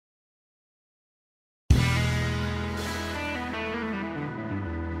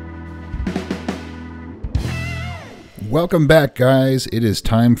Welcome back, guys. It is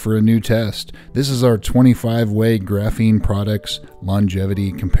time for a new test. This is our 25-way graphene products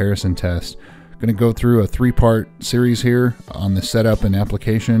longevity comparison test. I'm going to go through a 3-part series here on the setup and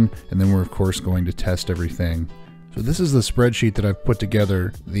application, and then we're of course going to test everything. So this is the spreadsheet that I've put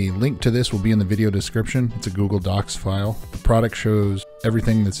together. The link to this will be in the video description. It's a Google Docs file. The product shows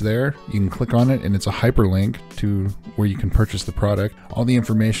everything that's there. You can click on it and it's a hyperlink to where you can purchase the product. All the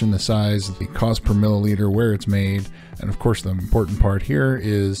information, the size, the cost per milliliter, where it's made, and of course the important part here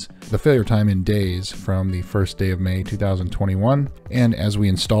is the failure time in days from the first day of May 2021. And as we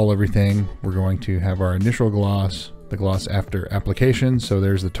install everything, we're going to have our initial gloss, the gloss after application, so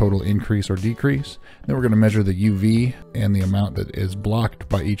there's the total increase or decrease. Then we're going to measure the UV and the amount that is blocked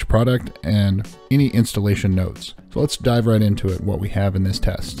by each product and any installation notes. So let's dive right into it, what we have in this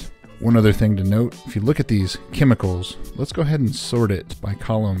test. One other thing to note, if you look at these chemicals, let's go ahead and sort it by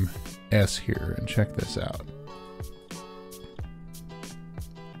column S here and check this out.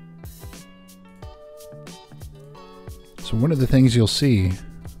 So one of the things you'll see,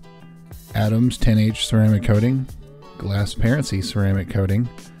 Atoms 10H ceramic coating, Glassparency ceramic coating,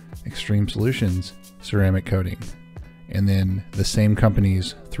 Xtreme Solutions ceramic coating, and then the same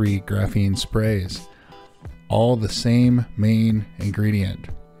company's 3 graphene sprays. All the same main ingredient,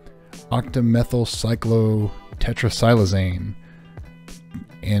 octamethylcyclotetrasilazane,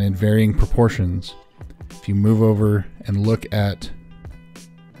 and in varying proportions. If you move over and look at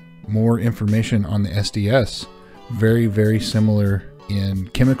more information on the SDS, very similar in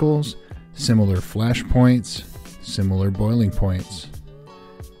chemicals, similar flash points, similar boiling points.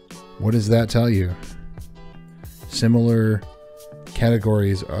 What does that tell you? Similar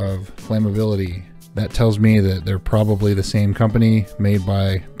categories of flammability. That tells me that they're probably the same company, made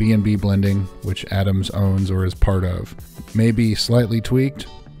by B&B Blending, which Atoms owns or is part of. Maybe slightly tweaked,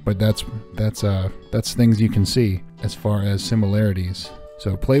 but that's things you can see as far as similarities.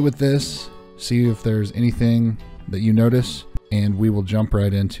 So play with this, see if there's anything that you notice, and we will jump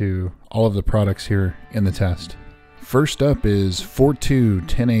right into all of the products here in the test. First up is Foretoo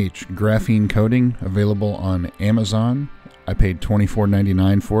 10H graphene coating, available on Amazon. I paid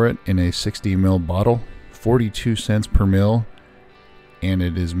 $24.99 for it in a 60 ml bottle, 42 cents per mil, and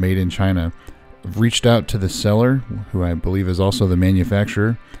it is made in China. I've reached out to the seller, who I believe is also the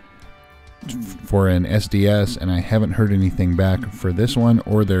manufacturer, for an SDS, and I haven't heard anything back for this one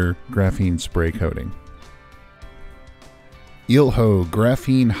or their graphene spray coating. EELHOE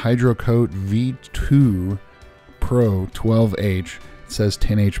Graphene Hydrocoat V2 Pro 12H. It says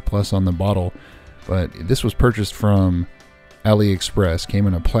 10H plus on the bottle, but this was purchased from AliExpress. Came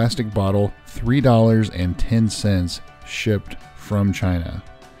in a plastic bottle, $3.10 shipped from China,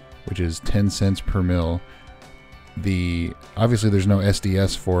 which is 10 cents per mil. Obviously there's no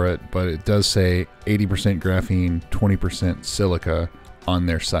SDS for it, but it does say 80% graphene, 20% silica on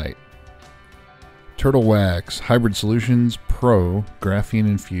their site. Turtle Wax Hybrid Solutions Pro Graphene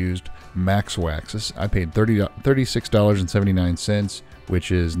Infused Max Wax. I paid $36.79,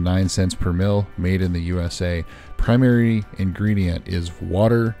 which is 9 cents per mil, made in the USA. Primary ingredient is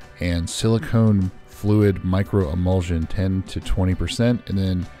water and silicone fluid micro emulsion, 10 to 20%, and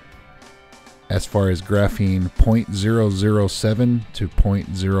then as far as graphene, 0.007 to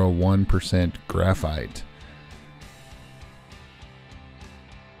 0.01% graphite.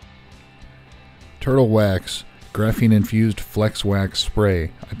 Turtle Wax Graphene Infused Flex Wax Spray.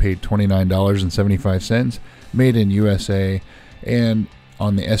 I paid $29.75, made in USA, and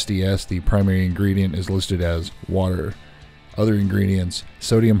on the SDS the primary ingredient is listed as water. Other ingredients: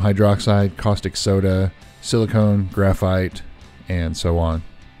 sodium hydroxide, caustic soda, silicone, graphite, and so on.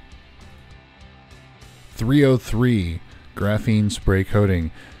 303 Graphene Spray Coating.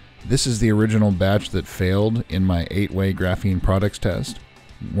 This is the original batch that failed in my 8-way graphene products test.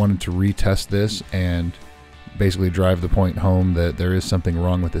 Wanted to retest this and basically drive the point home that there is something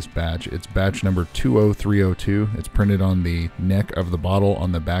wrong with this batch. It's batch number 20302. It's printed on the neck of the bottle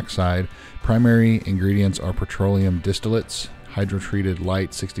on the back side. Primary ingredients are petroleum distillates, hydrotreated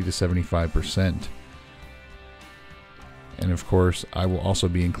light 60 to 75%. And of course, I will also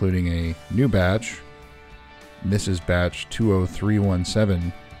be including a new batch. This is batch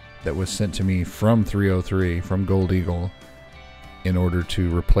 20317 that was sent to me from 303, from Gold Eagle, in order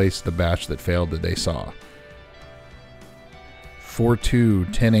to replace the batch that failed that they saw. Foretoo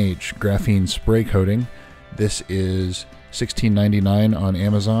 10H Graphene Spray Coating. This is $16.99 on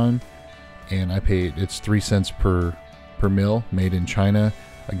Amazon, and I paid, it's 3 cents per mil, made in China.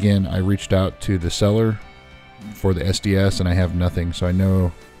 Again, I reached out to the seller for the SDS and I have nothing, so I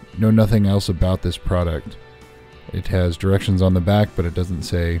know nothing else about this product. It has directions on the back, but it doesn't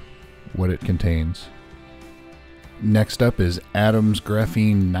say what it contains. Next up is Atoms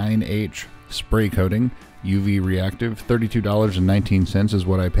Graphene 9H Spray Coating, UV reactive. $32.19 is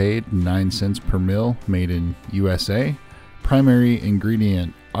what I paid, 9 cents per mil, made in USA. Primary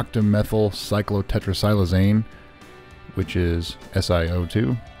ingredient, octamethyl cyclotetrasilazane, which is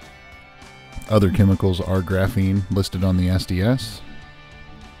SiO2. Other chemicals are graphene, listed on the SDS.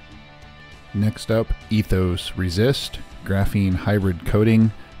 Next up, Ethos Resist Graphene Hybrid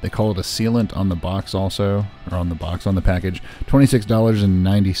Coating. They call it a sealant on the box also, or on the package.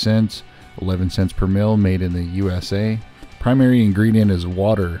 $26.90, 11 cents per mil, made in the USA. Primary ingredient is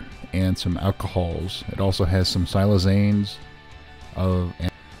water and some alcohols. It also has some silazanes of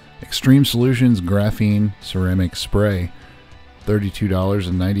Xtreme Solutions Graphene Ceramic Spray.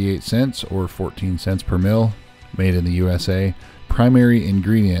 $32.98 or 14 cents per mil, made in the USA. Primary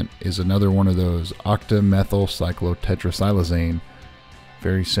ingredient is another one of those octamethyl cyclotetrasilazane,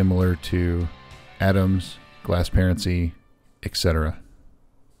 very similar to Atoms, Glassparency, etc.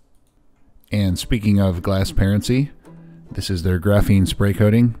 And speaking of Glassparency, this is their graphene spray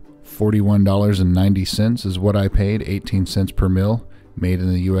coating. $41.90 is what I paid, 18 cents per mil, made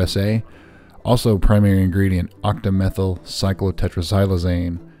in the USA. Also primary ingredient, octamethyl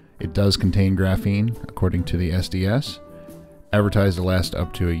cyclotetrasilazane. It does contain graphene, according to the SDS. Advertised to last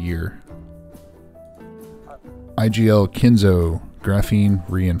up to a year. IGL Kenzo Graphene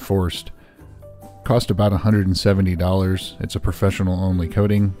Reinforced. Cost about $170. It's a professional only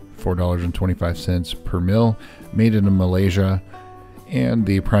coating, $4.25 per mil, made in Malaysia. And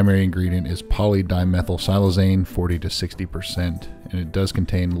the primary ingredient is polydimethylsilazane, 40 to 60%, and it does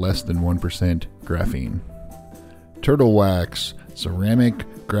contain less than 1% graphene. Turtle Wax Ceramic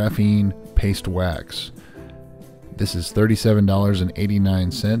Graphene Paste Wax. This is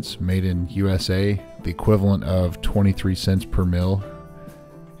 $37.89, made in USA, the equivalent of 23 cents per mil.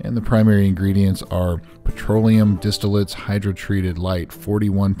 And the primary ingredients are petroleum distillates hydrotreated light,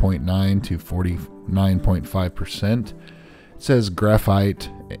 41.9 to 49.5%. It says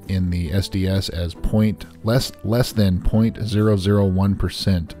graphite in the SDS as less than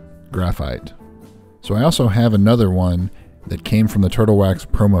 0.001% graphite. So I also have another one that came from the Turtle Wax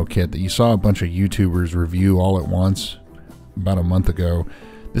promo kit that you saw a bunch of YouTubers review all at once about a month ago.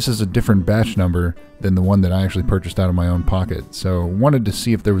 This is a different batch number than the one that I actually purchased out of my own pocket. So wanted to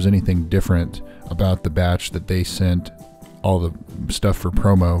see if there was anything different about the batch that they sent all the stuff for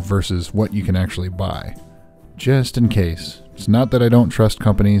promo versus what you can actually buy. Just in case. It's not that I don't trust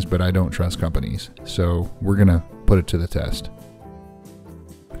companies, but I don't trust companies. So we're gonna put it to the test.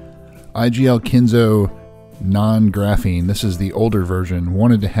 IGL Kenzo non-graphene. This is the older version.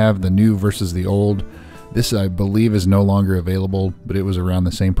 Wanted to have the new versus the old. This I believe is no longer available, but it was around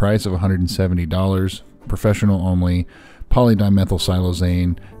the same price of $170. Professional only.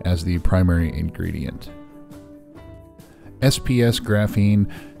 Polydimethylsilazane as the primary ingredient. SPS graphene.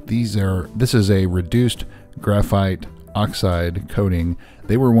 This is a reduced graphite oxide coating.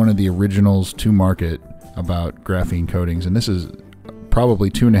 They were one of the originals to market about graphene coatings, and this is probably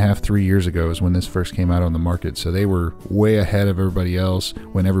 2.5–3 years ago is when this first came out on the market. So they were way ahead of everybody else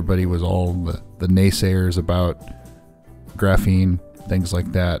when everybody was all the naysayers about graphene, things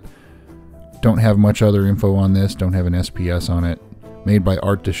like that. Don't have much other info on this, don't have an SPS on it. Made by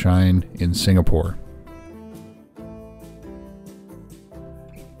ArtDeShine in Singapore.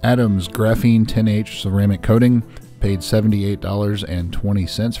 Atoms Graphene 10H Ceramic Coating. Paid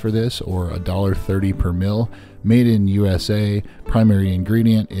 $78.20 for this, or $1.30 per mil. Made in USA. Primary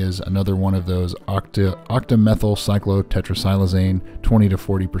ingredient is another one of those octamethyl cyclotetrasilazane, 20 to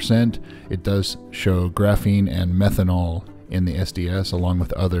 40%. It does show graphene and methanol in the SDS along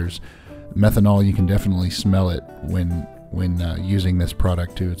with others. Methanol, you can definitely smell it when using this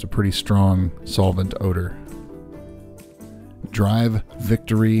product too. It's a pretty strong solvent odor. Drive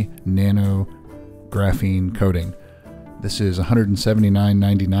Victory Nano Graphene Coating. This is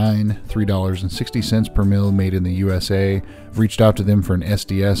 $179.99, $3.60 per mil, made in the USA. I've reached out to them for an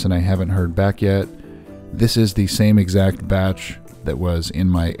SDS and I haven't heard back yet. This is the same exact batch that was in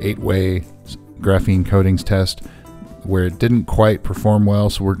my 8-way graphene coatings test where it didn't quite perform well,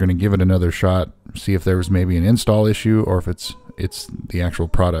 so we're going to give it another shot, see if there was maybe an install issue or if it's the actual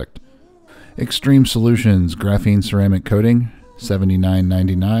product. Xtreme Solutions Graphene Ceramic Coating,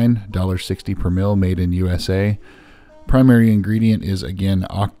 $79.99, $1.60 per mil, made in USA. Primary ingredient is again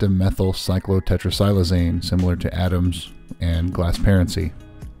octamethyl cyclotetrasilazane, similar to Atoms and Glassparency.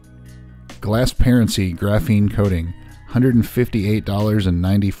 Glassparency Graphene Coating,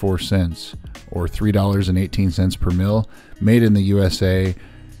 $158.94 or $3.18 per mil, made in the USA.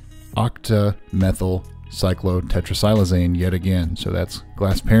 Octamethyl cyclotetrasilazane yet again. So that's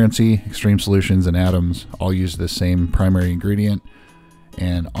Glassparency, Xtreme Solutions, and Atoms all use the same primary ingredient.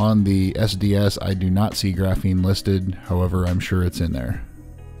 And on the SDS, I do not see graphene listed. However, I'm sure it's in there.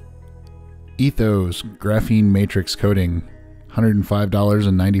 Ethos Graphene Matrix Coating,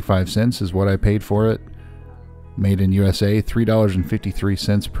 $105.95 is what I paid for it. Made in USA,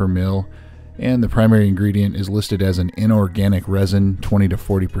 $3.53 per mil. And the primary ingredient is listed as an inorganic resin, 20 to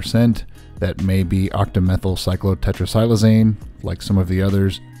 40%. That may be octamethyl cyclotetrasilazane, like some of the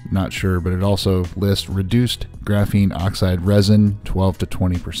others. Not sure, but it also lists reduced graphene oxide resin, 12 to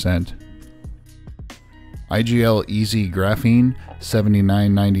 20%. IGL EZ Graphene,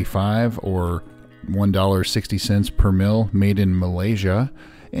 $79.95 or $1.60 per mil, made in Malaysia.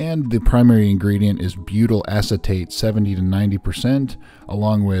 And the primary ingredient is butyl acetate, 70 to 90%,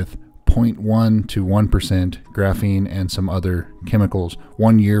 along with 0.1 to 1% graphene and some other chemicals.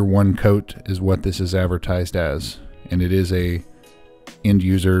 1 year, 1 coat is what this is advertised as, and it is a end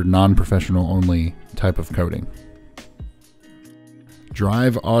user, non-professional only type of coating.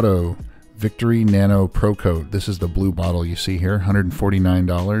 Drive Auto Victory Nano Pro Coat. This is the blue bottle you see here,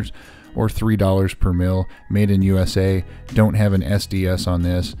 $149 or $3 per mil, made in USA. Don't have an SDS on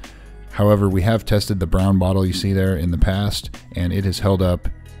this. However, we have tested the brown bottle you see there in the past, and it has held up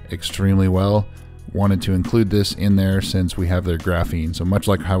extremely well. Wanted to include this in there since we have their graphene. So much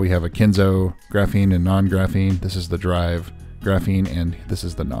like how we have a Kenzo graphene and non-graphene, this is the Drive graphene and this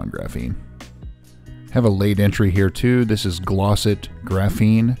is the non-graphene. Have a late entry here too. This is Glossite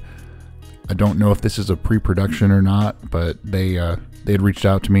Graphene. I don't know if this is a pre-production or not, but they had reached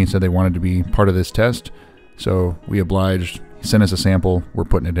out to me and said they wanted to be part of this test. So we obliged. He sent us a sample. We're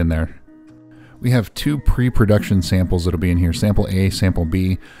putting it in there. We have 2 pre-production samples that'll be in here. Sample A, Sample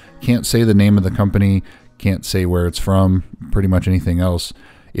B. Can't say the name of the company. Can't say where it's from. Pretty much anything else.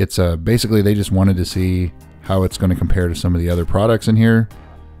 It's basically they just wanted to see how it's going to compare to some of the other products in here.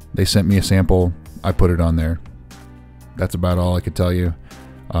 They sent me a sample. I put it on there. That's about all I could tell you.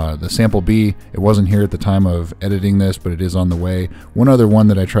 The Sample B, it wasn't here at the time of editing this, but it is on the way. One other one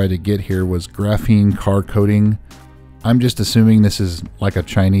that I tried to get here was graphene car coating. I'm just assuming this is like a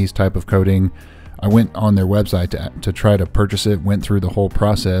Chinese type of coating. I went on their website to try to purchase it, went through the whole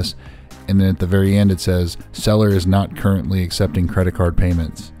process, and then at the very end it says, seller is not currently accepting credit card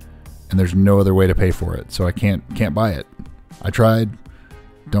payments. And there's no other way to pay for it, so I can't buy it. I tried,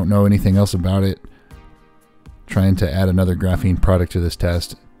 don't know anything else about it. Trying to add another graphene product to this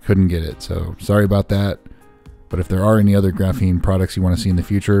test, couldn't get it, so sorry about that. But if there are any other graphene products you want to see in the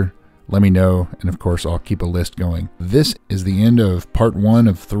future, let me know, and of course I'll keep a list going. This is the end of part 1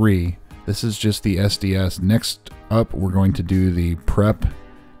 of 3. This is just the SDS. Next up, we're going to do the prep,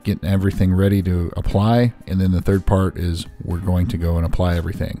 getting everything ready to apply, and then the third part is we're going to go and apply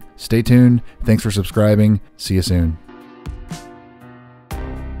everything. Stay tuned. Thanks for subscribing. See you soon.